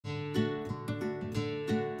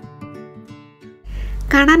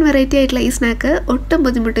കാണാൻ വെറൈറ്റി ആയിട്ടുള്ള ഈ സ്നാക്ക് ഒട്ടും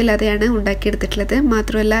ബുദ്ധിമുട്ടില്ലാതെയാണ് ഉണ്ടാക്കിയെടുത്തിട്ടുള്ളത്.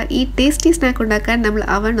 മാത്രമല്ല ഈ ടേസ്റ്റി സ്നാക്ക് ഉണ്ടാക്കാൻ നമ്മൾ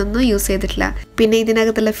അവൻ ഒന്നും യൂസ് ചെയ്തിട്ടില്ല. പിന്നെ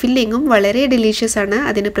ഇതിനകത്തുള്ള ഫില്ലിങ്ങും വളരെ ഡെലീഷ്യസ് ആണ്.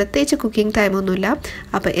 അതിന് പ്രത്യേകിച്ച് കുക്കിംഗ് ടൈമൊന്നുമില്ല.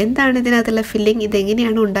 അപ്പോൾ എന്താണ് ഇതിനകത്തുള്ള ഫില്ലിംഗ്,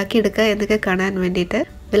 ഇതെങ്ങനെയാണ് ഉണ്ടാക്കിയെടുക്കുക എന്നൊക്കെ കാണാൻ വേണ്ടിയിട്ട്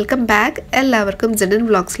വെൽക്കം ബാക്ക്. എല്ലാവർക്കും ജനൻ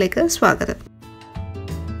വ്ളോഗ്സിലേക്ക് സ്വാഗതം.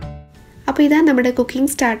 അപ്പോൾ ഇതാ നമ്മുടെ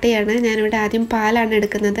കുക്കിംഗ് സ്റ്റാർട്ട് ചെയ്യാണ്. ഞാനിവിടെ ആദ്യം പാലാണ്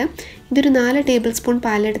എടുക്കുന്നത്. ഇതൊരു 4 ടേബിൾ സ്പൂൺ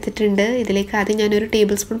പാലെടുത്തിട്ടുണ്ട്. ഇതിലേക്ക് ആദ്യം ഞാനൊരു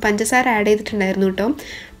ടേബിൾ സ്പൂൺ പഞ്ചസാര ആഡ് ചെയ്തിട്ടുണ്ടായിരുന്നു കേട്ടോ.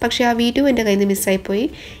 പക്ഷേ ആ വീഡിയോ എൻ്റെ കയ്യിൽ നിന്ന് മിസ്സായിപ്പോയി.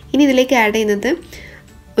 ഇനി ഇതിലേക്ക് ആഡ് ചെയ്യുന്നത്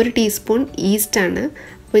 1 ടീസ്പൂൺ ഈസ്റ്റാണ്.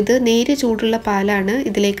 അപ്പോൾ ഇത് നേരിയ ചൂടുള്ള പാലാണ്.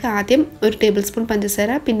 ഇതിലേക്ക് ആദ്യം 1 ടേബിൾ സ്പൂൺ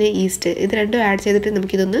പഞ്ചസാര പിന്നെ ഈസ്റ്റ്, ഇത് രണ്ടും ആഡ് ചെയ്തിട്ട്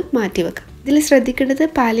നമുക്കിതൊന്ന് മാറ്റി വെക്കാം. ഇതിൽ ശ്രദ്ധിക്കേണ്ടത്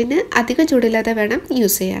പാലിന് അധികം ചൂടില്ലാതെ വേണം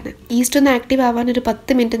യൂസ് ചെയ്യാൻ. ഈസ്റ്റ് ഒന്ന് ആക്റ്റീവ് ആവാൻ ഒരു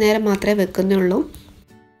 10 മിനിറ്റ് നേരം മാത്രമേ വെക്കുന്നുള്ളൂ.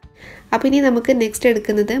 അപ്പോൾ ഇനി നമുക്ക് നെക്സ്റ്റ്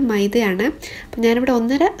എടുക്കുന്നത് മൈദയാണ്. അപ്പോൾ ഞാനിവിടെ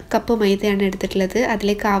 1.5 കപ്പ് മൈദയാണ് എടുത്തിട്ടുള്ളത്.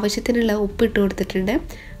 അതിലേക്ക് ആവശ്യത്തിനുള്ള ഉപ്പ് ഇട്ട് കൊടുത്തിട്ടുണ്ട്.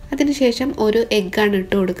 അതിനുശേഷം ഒരു എഗ്ഗാണ്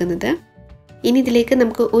ഇട്ട് കൊടുക്കുന്നത്. ഇനി ഇതിലേക്ക്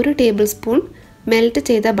നമുക്ക് 1 ടേബിൾ സ്പൂൺ മെൽറ്റ്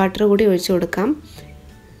ചെയ്ത ബട്ടർ കൂടി ഒഴിച്ചു കൊടുക്കാം.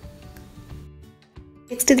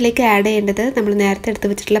 നെക്സ്റ്റ് ഇതിലേക്ക് ആഡ് ചെയ്യേണ്ടത് നമ്മൾ നേരത്തെ എടുത്ത്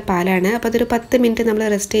വെച്ചിട്ടുള്ള പാലാണ്. അപ്പോൾ അതൊരു 10 മിനിറ്റ് നമ്മൾ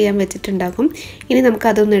റെസ്റ്റ് ചെയ്യാൻ വെച്ചിട്ടുണ്ടാകും. ഇനി നമുക്ക്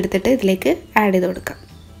അതൊന്ന് എടുത്തിട്ട് ഇതിലേക്ക് ആഡ് ചെയ്ത് കൊടുക്കാം.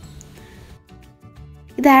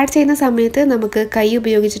 ഇത് ആഡ് ചെയ്യുന്ന സമയത്ത് നമുക്ക് കൈ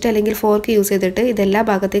ഉപയോഗിച്ചിട്ട് അല്ലെങ്കിൽ ഫോർക്ക് യൂസ് ചെയ്തിട്ട് ഇതെല്ലാ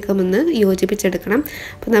ഭാഗത്തേക്കും ഒന്ന് യോജിപ്പിച്ചെടുക്കണം.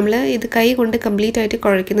 അപ്പോൾ നമ്മൾ ഇത് കൈ കൊണ്ട് കംപ്ലീറ്റ് ആയിട്ട്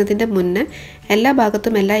കുഴയ്ക്കുന്നതിൻ്റെ മുന്നേ എല്ലാ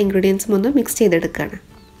ഭാഗത്തും എല്ലാ ഇൻഗ്രീഡിയൻസും ഒന്ന് മിക്സ് ചെയ്തെടുക്കുകയാണ്.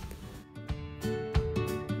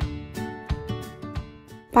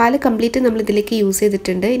 പാല് കംപ്ലീറ്റ് നമ്മൾ ഇതിലേക്ക് യൂസ്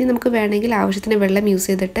ചെയ്തിട്ടുണ്ട്. ഇനി നമുക്ക് വേണമെങ്കിൽ ആവശ്യത്തിന് വെള്ളം യൂസ്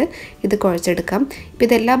ചെയ്തിട്ട് ഇത് കുഴച്ചെടുക്കാം. ഇപ്പോൾ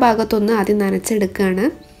ഇതെല്ലാ ഭാഗത്തും ഒന്ന് ആദ്യം നനച്ചെടുക്കുകയാണ്.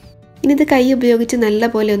 ഇനി ഇത് കൈ ഉപയോഗിച്ച് നല്ല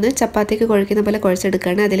പോലെ ഒന്ന് ചപ്പാത്തിക്ക് കുഴയ്ക്കുന്ന പോലെ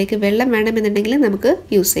കുഴച്ചെടുക്കുകയാണ്. അതിലേക്ക് വെള്ളം വേണമെന്നുണ്ടെങ്കിൽ നമുക്ക്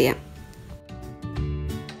യൂസ് ചെയ്യാം.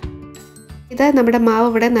 ഇത് നമ്മുടെ മാവ്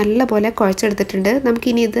ഇവിടെ നല്ല പോലെ കുഴച്ചെടുത്തിട്ടുണ്ട്.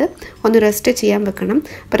 നമുക്കിനി ഇത് ഒന്ന് റെസ്റ്റ് ചെയ്യാൻ വെക്കണം.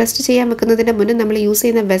 അപ്പോൾ റെസ്റ്റ് ചെയ്യാൻ വെക്കുന്നതിൻ്റെ മുന്നേ നമ്മൾ യൂസ്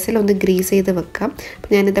ചെയ്യുന്ന വെസൽ ഒന്ന് ഗ്രീസ് ചെയ്ത് വെക്കാം.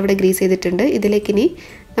 അപ്പോൾ ഞാനിതവിടെ ഗ്രീസ് ചെയ്തിട്ടുണ്ട്. ഇതിലേക്കിനി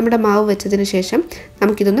നമ്മുടെ മാവ് വെച്ചതിന് ശേഷം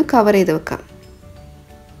നമുക്കിതൊന്ന് കവർ ചെയ്ത് വെക്കാം.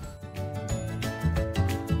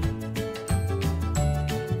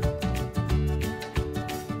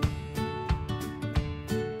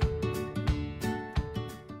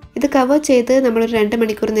 ഇത് കവർ ചെയ്ത് നമ്മളൊരു 2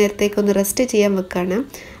 മണിക്കൂർ നേരത്തേക്ക് ഒന്ന് റെസ്റ്റ് ചെയ്യാൻ വെക്കുകയാണ്.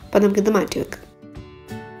 അപ്പോൾ നമുക്കിത് മാറ്റി വെക്കാം.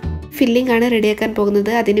 ഫില്ലിംഗ് ആണ് റെഡിയാക്കാൻ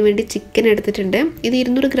പോകുന്നത്. അതിനുവേണ്ടി ചിക്കൻ എടുത്തിട്ടുണ്ട്. ഇത്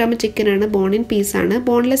 200 ഗ്രാം ചിക്കനാണ്. ബോണിൻ പീസാണ്.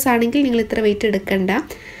 ബോൺലെസ് ആണെങ്കിൽ നിങ്ങൾ ഇത്ര വെയിറ്റ് എടുക്കണ്ട.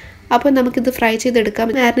 അപ്പോൾ നമുക്കിത് ഫ്രൈ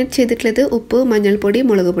ചെയ്തെടുക്കാം. മാരിനേറ്റ് ചെയ്തിട്ടുള്ളത് ഉപ്പ്, മഞ്ഞൾപ്പൊടി,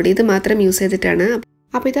 മുളക് പൊടി, ഇത് മാത്രം യൂസ് ചെയ്തിട്ടാണ്.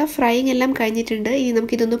 അപ്പോൾ ഇതാ ഫ്രൈയിങ് എല്ലാം കഴിഞ്ഞിട്ടുണ്ട്. ഇനി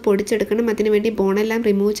നമുക്കിതൊന്ന് പൊടിച്ചെടുക്കണം. അതിനുവേണ്ടി ബോണെല്ലാം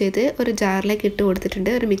റിമൂവ് ചെയ്ത് ഒരു ജാറിലേക്ക് ഇട്ട് കൊടുത്തിട്ടുണ്ട്.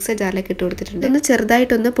 ഒരു മിക്സർ ജാറിലേക്ക് ഇട്ട് കൊടുത്തിട്ടുണ്ട്. ഒന്ന്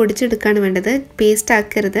ചെറുതായിട്ടൊന്ന് പൊടിച്ചെടുക്കുകയാണ് വേണ്ടത്, പേസ്റ്റ്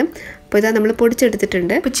ആക്കരുത്. അപ്പോൾ ഇതാ നമ്മൾ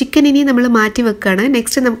പൊടിച്ചെടുത്തിട്ടുണ്ട്. അപ്പോൾ ചിക്കൻ ഇനി നമ്മൾ മാറ്റി വെക്കുകയാണ്.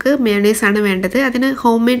 നെക്സ്റ്റ് നമുക്ക് മയോണൈസ് ആണ് വേണ്ടത്. അതിന്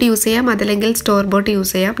ഹോം മെയ്ഡ് യൂസ് ചെയ്യാം, അതല്ലെങ്കിൽ സ്റ്റോർ ബോട്ട്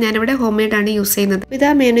യൂസ് ചെയ്യാം. ഞാനിവിടെ ഹോം മെയ്ഡ് ആണ് യൂസ് ചെയ്യുന്നത്. ഇതാ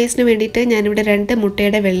മയോണൈസിന് വേണ്ടിയിട്ട് ഞാനിവിടെ 2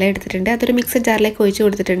 മുട്ടയുടെ വെള്ള എടുത്തിട്ടുണ്ട്. അതൊരു മിക്സർ ജാറിലേക്ക് ഒഴിച്ച്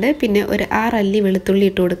കൊടുത്തിട്ടുണ്ട്. പിന്നെ ഒരു 6 അല്ലി വെളുത്തുള്ളി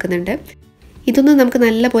ഇട്ട് കൊടുക്കുന്നുണ്ട്. ഇതൊന്നും നമുക്ക്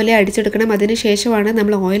നല്ലപോലെ അടിച്ചെടുക്കണം. അതിന് ശേഷമാണ്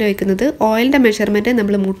നമ്മൾ ഓയിൽ ഒഴിക്കുന്നത്. ഓയിലിൻ്റെ മെഷർമെൻറ്റ്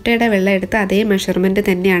നമ്മൾ മുട്ടയുടെ വെള്ളം എടുത്ത അതേ മെഷർമെൻറ്റ്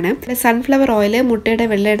തന്നെയാണ്. സൺഫ്ലവർ ഓയിൽ മുട്ടയുടെ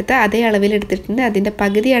വെള്ളം എടുത്ത അതേ അളവിൽ എടുത്തിട്ടുണ്ട്. അതിൻ്റെ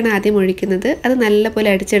പകുതിയാണ് ആദ്യം ഒഴിക്കുന്നത്. അത്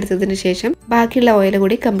നല്ലപോലെ അടിച്ചെടുത്തതിന് ശേഷം ബാക്കിയുള്ള ഓയിൽ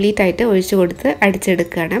കൂടി കംപ്ലീറ്റ് ആയിട്ട് ഒഴിച്ചു കൊടുത്ത്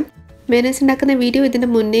അടിച്ചെടുക്കുകയാണ്. മയോണൈസ് ഉണ്ടാക്കുന്ന വീഡിയോ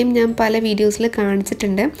ഇതിൻ്റെ മുന്നേയും ഞാൻ പല വീഡിയോസിൽ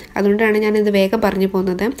കാണിച്ചിട്ടുണ്ട്. അതുകൊണ്ടാണ് ഞാനിത് വേഗം പറഞ്ഞു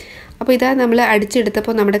പോകുന്നത്. അപ്പോൾ ഇതാ നമ്മൾ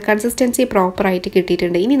അടിച്ചെടുത്തപ്പോൾ നമ്മുടെ കൺസിസ്റ്റൻസി പ്രോപ്പറായിട്ട്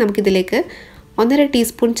കിട്ടിയിട്ടുണ്ട്. ഇനി നമുക്കിതിലേക്ക് 1.5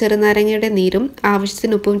 ടീസ്പൂൺ ചെറുനാരങ്ങയുടെ നീരും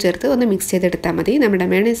ആവശ്യത്തിന് ഉപ്പും ചേർത്ത് ഒന്ന് മിക്സ് ചെയ്തെടുത്താൽ മതി. നമ്മുടെ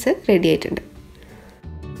മയോണൈസ് റെഡി ആയിട്ടുണ്ട്.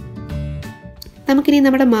 നമുക്കിനി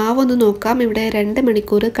നമ്മുടെ മാവ് ഒന്ന് നോക്കാം. ഇവിടെ 2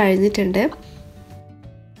 മണിക്കൂർ കഴിഞ്ഞിട്ടുണ്ട്.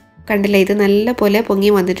 കണ്ടില്ലേ, ഇത് നല്ല പോലെ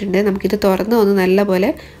പൊങ്ങി വന്നിട്ടുണ്ട്. നമുക്കിത് തുറന്ന് ഒന്ന് നല്ല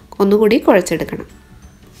പോലെ ഒന്നുകൂടി കുഴച്ചെടുക്കണം.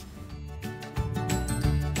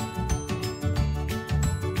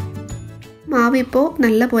 മാവ് ഇപ്പോൾ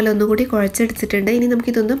നല്ല പോലെ ഒന്നുകൂടി കുഴച്ചെടുത്തിട്ടുണ്ട്. ഇനി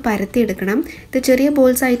നമുക്കിതൊന്ന് പരത്തിയെടുക്കണം. ഇത് ചെറിയ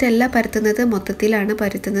ബോൾസ് ആയിട്ടല്ല പരത്തുന്നത്, മൊത്തത്തിലാണ്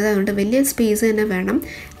പരത്തുന്നത്. അതുകൊണ്ട് വലിയ സ്പേസ് തന്നെ വേണം.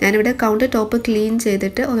 ഞാനിവിടെ കൗണ്ടർ ടോപ്പ് ക്ലീൻ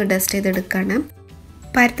ചെയ്തിട്ട് ഒന്ന് ഡസ്റ്റ് ചെയ്തെടുക്കുകയാണ്.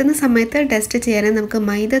 പരത്തുന്ന സമയത്ത് ഡസ്റ്റ് ചെയ്യാൻ നമുക്ക്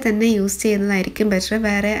മൈദ തന്നെ യൂസ് ചെയ്യുന്നതായിരിക്കും ബെറ്റർ.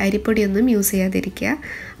 വേറെ അരിപ്പൊടിയൊന്നും യൂസ് ചെയ്യാതിരിക്കുക.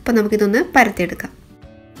 അപ്പോൾ നമുക്കിതൊന്ന് പരത്തിയെടുക്കാം.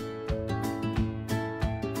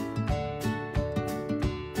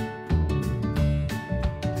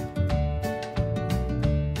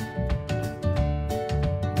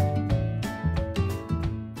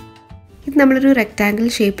 ഇത് നമ്മളൊരു റെക്റ്റാങ്കിൾ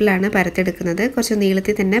ഷേപ്പിലാണ് പരത്തെടുക്കുന്നത്. കുറച്ച്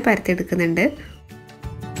നീളത്തിൽ തന്നെ പരത്തെടുക്കുന്നുണ്ട്.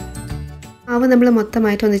 മാവ് നമ്മൾ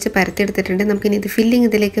മൊത്തമായിട്ട് ഒന്നിച്ച് പരത്തിയെടുത്തിട്ടുണ്ട്. നമുക്കിനി ഇത് ഫില്ലിംഗ്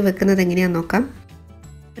ഇതിലേക്ക് വെക്കുന്നത് എങ്ങനെയാണെന്ന് നോക്കാം.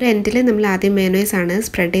 ഒരു എൻഡിൽ നമ്മൾ ആദ്യം മയോണൈസ് ആണ്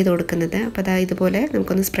സ്പ്രെഡ് ചെയ്ത് കൊടുക്കുന്നത്. അപ്പോൾ അതാ ഇതുപോലെ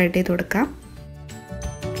നമുക്കൊന്ന് സ്പ്രെഡ് ചെയ്ത് കൊടുക്കാം.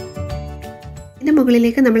 ഇതിൻ്റെ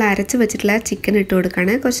മുകളിലേക്ക് നമ്മൾ അരച്ച് വെച്ചിട്ടുള്ള ചിക്കൻ ഇട്ട്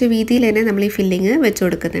കൊടുക്കുകയാണ്. കുറച്ച് വീതിയിൽ തന്നെ നമ്മൾ ഈ ഫില്ലിങ് വെച്ച്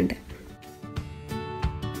കൊടുക്കുന്നുണ്ട്.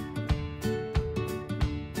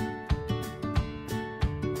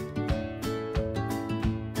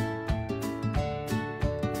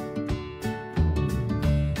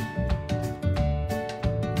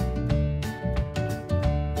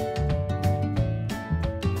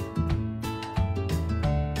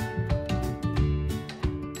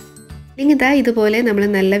 ഇതാ ഇതുപോലെ നമ്മൾ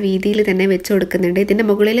നല്ല വീതിയിൽ തന്നെ വെച്ച് കൊടുക്കുന്നുണ്ട്. ഇതിൻ്റെ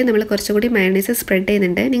മുകളിൽ നമ്മൾ കുറച്ചുകൂടി മയോണൈസ് സ്പ്രെഡ്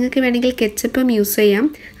ചെയ്യുന്നുണ്ട്. നിങ്ങൾക്ക് വേണമെങ്കിൽ കെച്ചപ്പും യൂസ് ചെയ്യാം,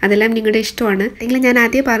 അതെല്ലാം നിങ്ങളുടെ ഇഷ്ടമാണ്. എങ്കിൽ ഞാൻ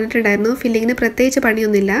ആദ്യം പറഞ്ഞിട്ടുണ്ടായിരുന്നു ഫില്ലിങ്ങിന് പ്രത്യേകിച്ച്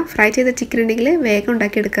പണിയൊന്നുമില്ല. ഫ്രൈ ചെയ്ത ചിക്കൻ ഉണ്ടെങ്കിൽ വേഗം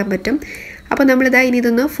ഉണ്ടാക്കിയെടുക്കാൻ പറ്റും. അപ്പോൾ നമ്മളിതാ ഇനി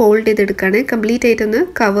ഇതൊന്ന് ഫോൾഡ് ചെയ്തെടുക്കുകയാണ്. കംപ്ലീറ്റ് ആയിട്ടൊന്ന്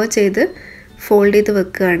കവർ ചെയ്ത് ഫോൾഡ് ചെയ്ത്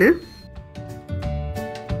വെക്കുകയാണ്.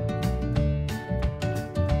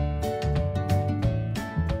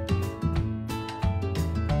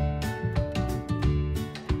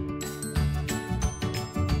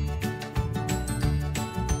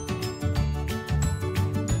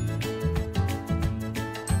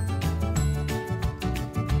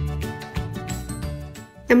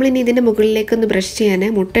 നമ്മളിനി ഇതിൻ്റെ മുകളിലേക്കൊന്ന് ബ്രഷ് ചെയ്യാൻ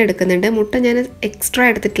മുട്ട എടുക്കുന്നുണ്ട്. മുട്ട ഞാൻ എക്സ്ട്രാ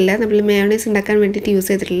എടുത്തിട്ടില്ല, നമ്മൾ മയോണൈസ് ഉണ്ടാക്കാൻ വേണ്ടിയിട്ട് യൂസ്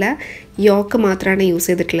ചെയ്തിട്ടില്ല, യോക്ക് മാത്രമാണ് യൂസ്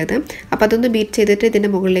ചെയ്തിട്ടുള്ളത്. അപ്പോൾ അതൊന്ന് ബീറ്റ് ചെയ്തിട്ട്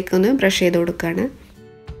ഇതിൻ്റെ മുകളിലേക്കൊന്ന് ബ്രഷ് ചെയ്ത് കൊടുക്കുകയാണ്.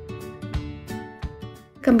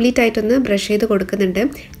 കംപ്ലീറ്റ് ആയിട്ടൊന്ന് ബ്രഷ് ചെയ്ത് കൊടുക്കുന്നുണ്ട്.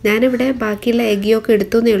 ഞാനിവിടെ ബാക്കിയുള്ള എഗ് യോക്ക്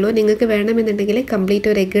എടുത്തുന്നേ ഉള്ളൂ. നിങ്ങൾക്ക് വേണമെന്നുണ്ടെങ്കിൽ കംപ്ലീറ്റ്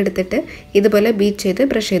ഒരു എഗ് എടുത്തിട്ട് ഇതുപോലെ ബീറ്റ് ചെയ്ത്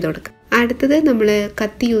ബ്രഷ് ചെയ്ത് കൊടുക്കുക. അടുത്തത് നമ്മൾ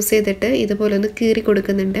കത്തി യൂസ് ചെയ്തിട്ട് ഇതുപോലെ ഒന്ന് കീറി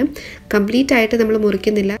കൊടുക്കുന്നുണ്ട്. കംപ്ലീറ്റ് ആയിട്ട് നമ്മൾ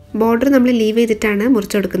മുറിക്കുന്നില്ല, ബോർഡർ നമ്മൾ ലീവ് ചെയ്തിട്ടാണ്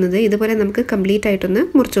മുറിച്ച് കൊടുക്കുന്നത്. ഇതുപോലെ നമുക്ക് കംപ്ലീറ്റ് ആയിട്ടൊന്ന്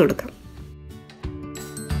മുറിച്ച് കൊടുക്കാം.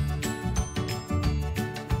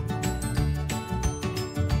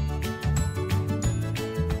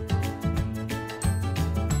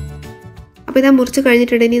 അപ്പോൾ ഇതാ മുറിച്ച്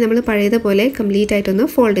കഴിഞ്ഞിട്ടുണ്ടെങ്കിൽ നമ്മൾ പഴയതുപോലെ കംപ്ലീറ്റ് ആയിട്ടൊന്ന്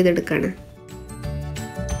ഫോൾഡ് ചെയ്തെടുക്കുകയാണ്.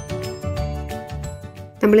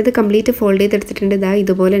 നമ്മളിത് കംപ്ലീറ്റ് ഫോൾഡ് ചെയ്തെടുത്തിട്ടുണ്ട്. ഇതാ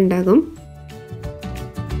ഇതുപോലെ ഉണ്ടാകും.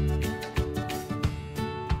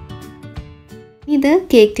 ഇത്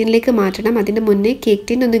കേക്ക് ടിന്നിലേക്ക് മാറ്റണം. അതിൻ്റെ മുന്നേ കേക്ക്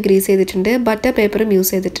ടിൻ ഒന്ന് ഗ്രീസ് ചെയ്തിട്ടുണ്ട്, ബട്ടർ പേപ്പറും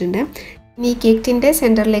യൂസ് ചെയ്തിട്ടുണ്ട്. ഇനി കേക്ക് ടിൻ്റെ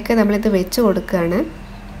സെൻറ്ററിലേക്ക് നമ്മളിത് വെച്ച് കൊടുക്കുകയാണ്.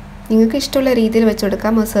 നിങ്ങൾക്ക് ഇഷ്ടമുള്ള രീതിയിൽ വെച്ച്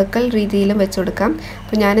കൊടുക്കാം, സർക്കിൾ രീതിയിലും വെച്ച് കൊടുക്കാം.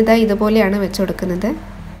 അപ്പോൾ ഞാനിതാ ഇതുപോലെയാണ് വെച്ച് കൊടുക്കുന്നത്.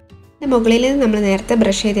 മുകളിൽ നമ്മൾ നേരത്തെ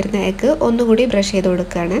ബ്രഷ് ചെയ്തിരുന്ന എഗ്ഗ് ഒന്നുകൂടി ബ്രഷ് ചെയ്ത്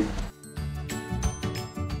കൊടുക്കുകയാണ്.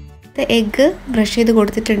 എഗ്ഗ് ബ്രഷ് ചെയ്ത്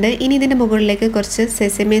കൊടുത്തിട്ടുണ്ട്. ഇനി ഇതിൻ്റെ മുകളിലേക്ക് കുറച്ച്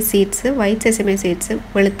sesame seeds, white sesame seeds,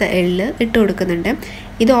 വെളുത്ത എള്ള് ഇട്ട് കൊടുക്കുന്നുണ്ട്.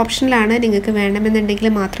 ഇത് ഓപ്ഷണലാണ്, നിങ്ങൾക്ക് വേണമെന്നുണ്ടെങ്കിൽ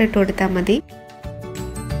മാത്രം ഇട്ട് കൊടുത്താൽ മതി.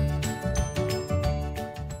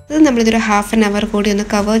 ഇത് നമ്മളിതൊരു ഹാഫ് ആൻ അവർ കൂടി ഒന്ന്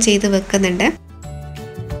കവർ ചെയ്ത് വെക്കുന്നുണ്ട്.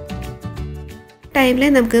 ടൈമിൽ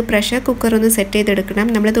നമുക്ക് പ്രഷർ കുക്കർ ഒന്ന് സെറ്റ് ചെയ്തെടുക്കണം.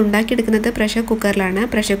 നമ്മളിത് ഉണ്ടാക്കിയെടുക്കുന്നത് പ്രഷർ കുക്കറിലാണ്.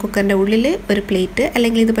 പ്രഷർ കുക്കറിൻ്റെ ഉള്ളിൽ ഒരു പ്ലേറ്റ്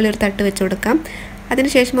അല്ലെങ്കിൽ ഇതുപോലെ ഒരു തട്ട് വെച്ച് കൊടുക്കാം.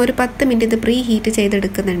 അതിനുശേഷം ഒരു 10 മിനിറ്റ് ഇത് പ്രീ ഹീറ്റ്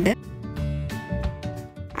ചെയ്തെടുക്കുന്നുണ്ട്.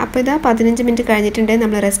 അപ്പോൾ ഇതാ 15 മിനിറ്റ് കഴിഞ്ഞിട്ടുണ്ട്.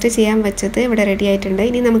 നമ്മൾ റെസ്റ്റ് ചെയ്യാൻ വെച്ചത് ഇവിടെ റെഡി ആയിട്ടുണ്ട്.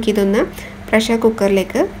 ഇനി നമുക്കിതൊന്ന് പ്രഷർ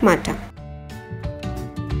കുക്കറിലേക്ക് മാറ്റാം.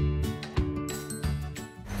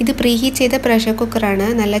 ഇത് പ്രീ ഹീറ്റ് ചെയ്ത പ്രഷർ കുക്കറാണ്,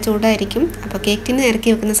 നല്ല ചൂടായിരിക്കും. അപ്പോൾ കേക്ക് ടിന്ന്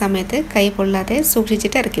ഇറക്കി വെക്കുന്ന സമയത്ത് കൈ പൊള്ളാതെ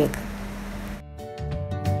സൂക്ഷിച്ചിട്ട് ഇറക്കി വെക്കാം.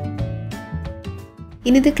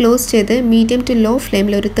 ഇനി ഇത് ക്ലോസ് ചെയ്ത് മീഡിയം ടു ലോ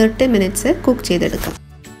ഫ്ലെയിമിൽ ഒരു 30 മിനിറ്റ്സ് കുക്ക് ചെയ്തെടുക്കാം.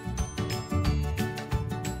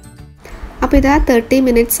 അപ്പോൾ ഇതാ 30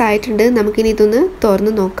 മിനിറ്റ്സ് ആയിട്ടുണ്ട്. നമുക്കിനി ഇതൊന്ന്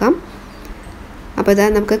തുറന്ന് നോക്കാം. അപ്പോൾ ഇതാ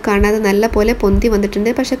നമുക്ക് കാണാതെ നല്ല പോലെ പൊന്തി വന്നിട്ടുണ്ട്,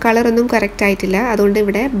 പക്ഷേ കളറൊന്നും കറക്റ്റ് ആയിട്ടില്ല. അതുകൊണ്ട്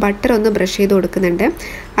ഇവിടെ ബട്ടർ ഒന്ന് ബ്രഷ് ചെയ്ത് കൊടുക്കുന്നുണ്ട്.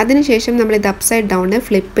 അതിനുശേഷം നമ്മളിത് അപ്സൈഡ് ഡൗൺ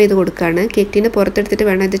ഫ്ലിപ്പ് ചെയ്ത് കൊടുക്കുകയാണ്. കേക്ക് ടിന്ന് പുറത്തെടുത്തിട്ട്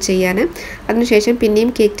വേണം ഇത് ചെയ്യാൻ. അതിനുശേഷം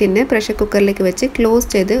പിന്നെയും കേക്ക് ടിന്ന് പ്രഷർ കുക്കറിലേക്ക് വെച്ച് ക്ലോസ്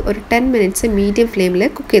ചെയ്ത് ഒരു 10 മിനിറ്റ്സ് മീഡിയം ഫ്ലെയിമിൽ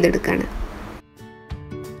കുക്ക് ചെയ്തെടുക്കുകയാണ്.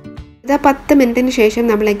 ഇതാ 10 മിനിറ്റിന് ശേഷം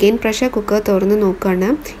നമ്മൾ അഗെയിൻ പ്രഷർ കുക്കർ തുറന്ന് നോക്കുകയാണ്.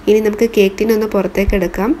 ഇനി നമുക്ക് കേക്ക് ടിന്നൊന്ന് പുറത്തേക്ക്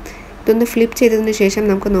എടുക്കാം. ഇതൊന്ന് ഫ്ലിപ്പ് ചെയ്തതിന് ശേഷം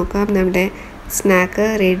നമുക്ക് നോക്കാം നമ്മുടെ സ്നാക്ക്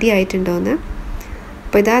റെഡി ആയിട്ടുണ്ടോയെന്ന്.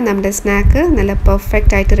 അപ്പോൾ ഇതാ നമ്മുടെ സ്നാക്ക് നല്ല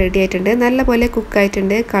പെർഫെക്റ്റ് ആയിട്ട് റെഡി ആയിട്ടുണ്ട്. നല്ലപോലെ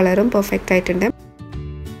കുക്കായിട്ടുണ്ട്, കളറും പെർഫെക്റ്റ് ആയിട്ടുണ്ട്.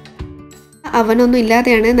 അവനൊന്നും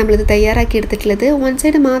ഇല്ലാതെയാണ് നമ്മളിത് തയ്യാറാക്കി എടുത്തിട്ടുള്ളത്. 1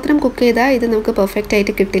 സൈഡ് മാത്രം കുക്ക് ചെയ്താൽ ഇത് നമുക്ക് പെർഫെക്റ്റ്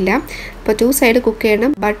ആയിട്ട് കിട്ടില്ല. അപ്പോൾ 2 സൈഡ് കുക്ക്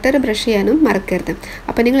ചെയ്യണം. ബട്ടർ ബ്രഷ് ചെയ്യാനും മറക്കരുത്.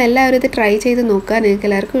 അപ്പോൾ നിങ്ങൾ എല്ലാവരും ഇത് ട്രൈ ചെയ്ത് നോക്കുക, നിങ്ങൾക്ക്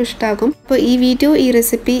എല്ലാവർക്കും ഇഷ്ടമാകും. അപ്പോൾ ഈ വീഡിയോ, ഈ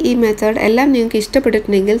റെസിപ്പി, ഈ മെത്തേഡ് എല്ലാം നിങ്ങൾക്ക്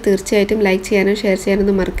ഇഷ്ടപ്പെട്ടിട്ടുണ്ടെങ്കിൽ തീർച്ചയായിട്ടും ലൈക്ക് ചെയ്യാനും ഷെയർ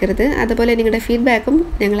ചെയ്യാനൊന്നും മറക്കരുത്. അതുപോലെ നിങ്ങളുടെ ഫീഡ്ബാക്കും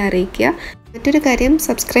ഞങ്ങളെ അറിയിക്കുക. മറ്റൊരു കാര്യം,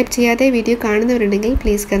 സബ്സ്ക്രൈബ് ചെയ്യാതെ വീഡിയോ കാണുന്നവരുണ്ടെങ്കിൽ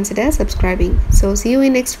please consider subscribing. So see you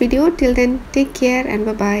in next video. Till then take care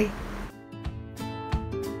and by.